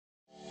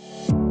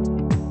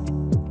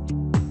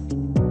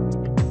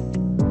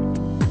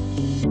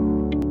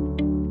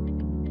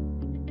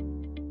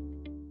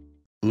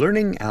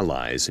Learning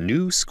Ally's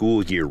new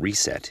school year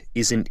reset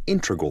is an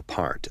integral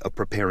part of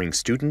preparing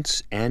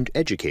students and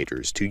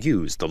educators to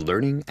use the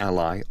Learning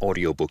Ally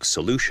audiobook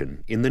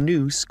solution in the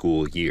new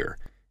school year,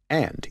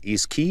 and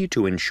is key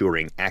to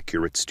ensuring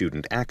accurate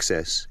student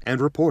access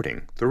and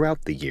reporting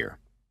throughout the year.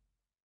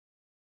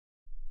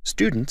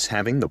 Students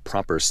having the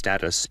proper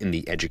status in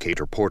the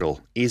Educator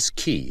portal is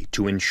key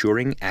to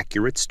ensuring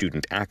accurate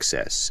student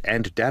access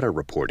and data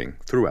reporting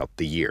throughout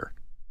the year.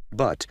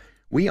 But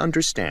we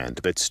understand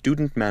that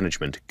student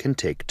management can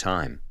take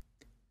time.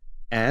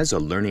 As a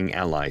Learning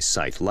Ally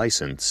site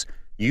license,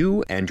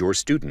 you and your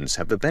students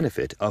have the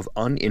benefit of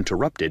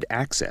uninterrupted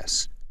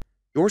access.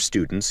 Your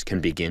students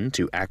can begin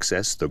to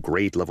access the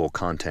grade-level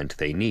content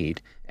they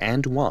need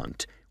and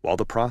want while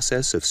the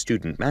process of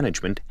student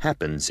management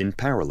happens in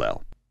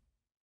parallel.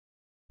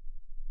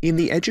 In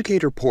the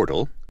Educator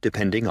portal,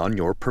 depending on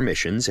your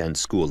permissions and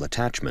school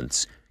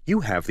attachments,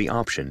 you have the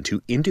option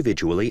to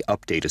individually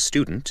update a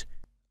student,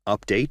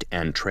 update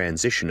and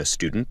transition a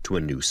student to a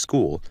new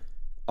school,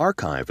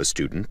 archive a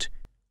student,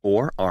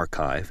 or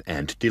archive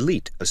and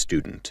delete a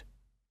student.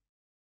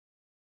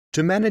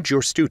 To manage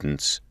your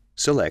students,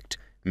 select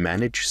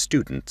Manage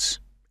Students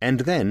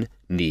and then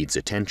Needs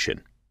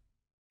Attention.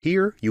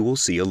 Here you will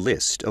see a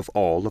list of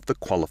all of the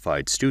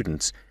qualified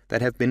students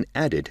that have been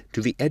added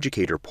to the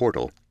Educator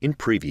portal in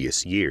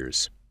previous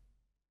years.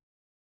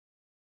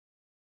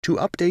 To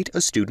update a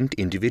student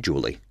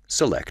individually,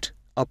 select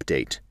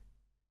Update.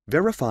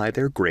 Verify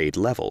their grade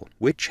level,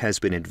 which has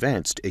been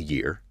advanced a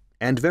year,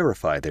 and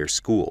verify their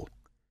school.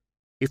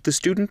 If the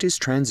student is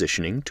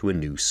transitioning to a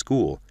new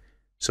school,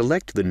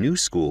 select the new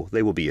school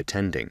they will be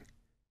attending.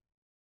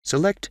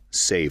 Select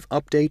Save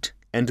Update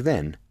and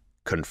then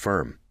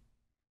Confirm.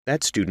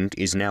 That student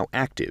is now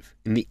active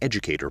in the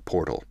Educator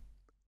portal.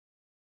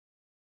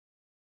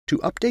 To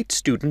update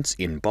students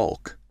in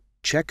bulk,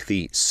 check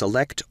the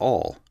Select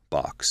All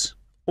box,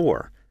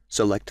 or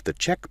select the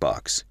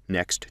checkbox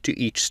next to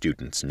each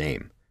student's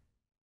name.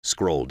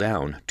 Scroll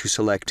down to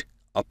select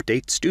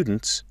Update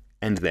Students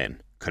and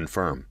then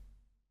Confirm.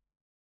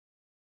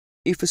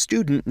 If a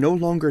student no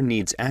longer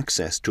needs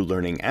access to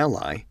Learning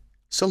Ally,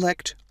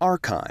 select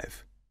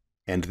Archive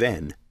and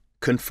then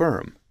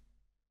Confirm.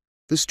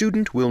 The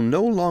student will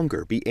no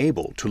longer be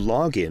able to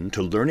log in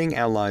to Learning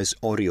Ally's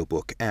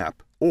audiobook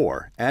app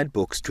or add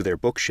books to their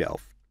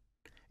bookshelf.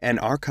 An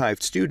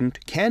archived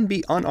student can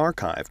be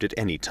unarchived at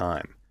any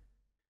time.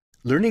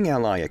 Learning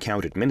Ally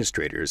account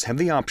administrators have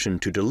the option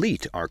to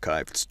delete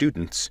archived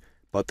students,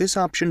 but this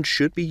option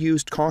should be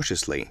used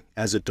cautiously,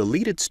 as a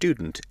deleted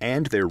student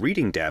and their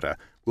reading data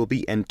will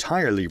be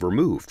entirely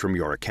removed from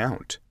your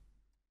account.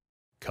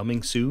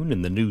 Coming soon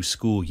in the new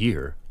school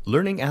year,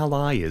 Learning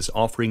Ally is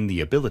offering the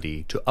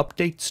ability to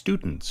update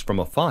students from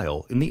a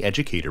file in the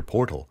Educator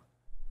portal.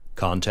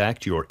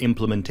 Contact your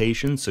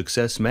Implementation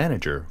Success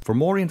Manager for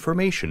more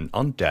information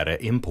on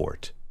data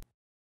import.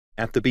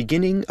 At the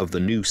beginning of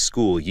the new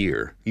school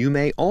year, you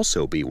may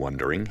also be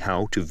wondering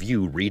how to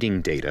view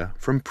reading data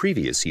from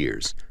previous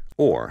years,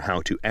 or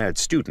how to add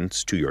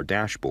students to your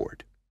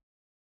dashboard.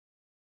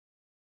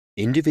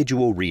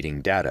 Individual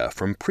reading data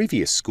from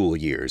previous school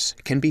years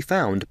can be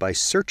found by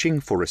searching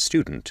for a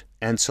student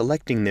and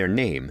selecting their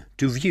name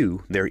to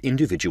view their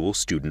individual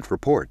student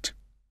report.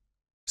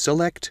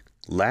 Select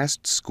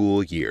Last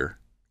School Year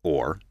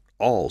or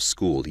All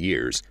School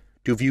Years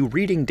to view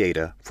reading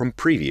data from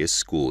previous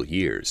school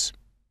years.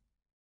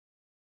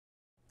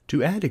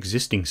 To add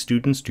existing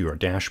students to your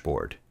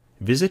dashboard,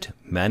 visit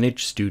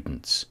Manage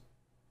Students.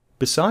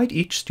 Beside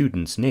each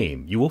student's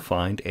name, you will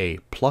find a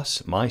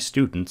Plus My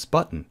Students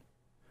button.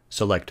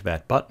 Select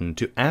that button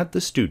to add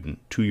the student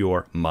to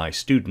your My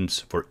Students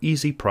for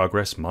easy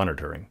progress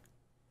monitoring.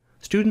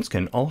 Students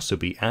can also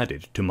be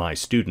added to My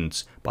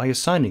Students by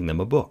assigning them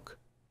a book.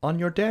 On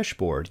your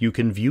dashboard, you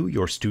can view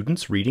your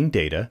students' reading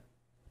data,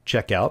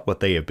 check out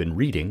what they have been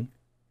reading,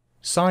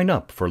 sign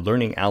up for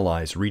Learning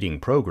Ally's reading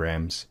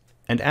programs,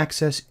 and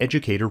access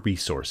Educator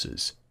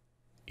resources.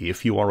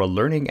 If you are a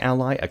Learning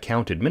Ally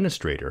account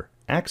administrator,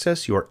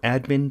 access your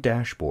admin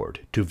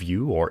dashboard to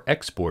view or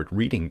export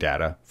reading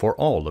data for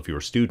all of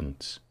your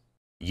students.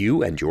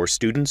 You and your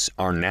students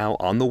are now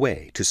on the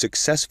way to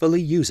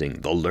successfully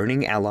using the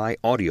Learning Ally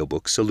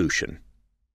audiobook solution.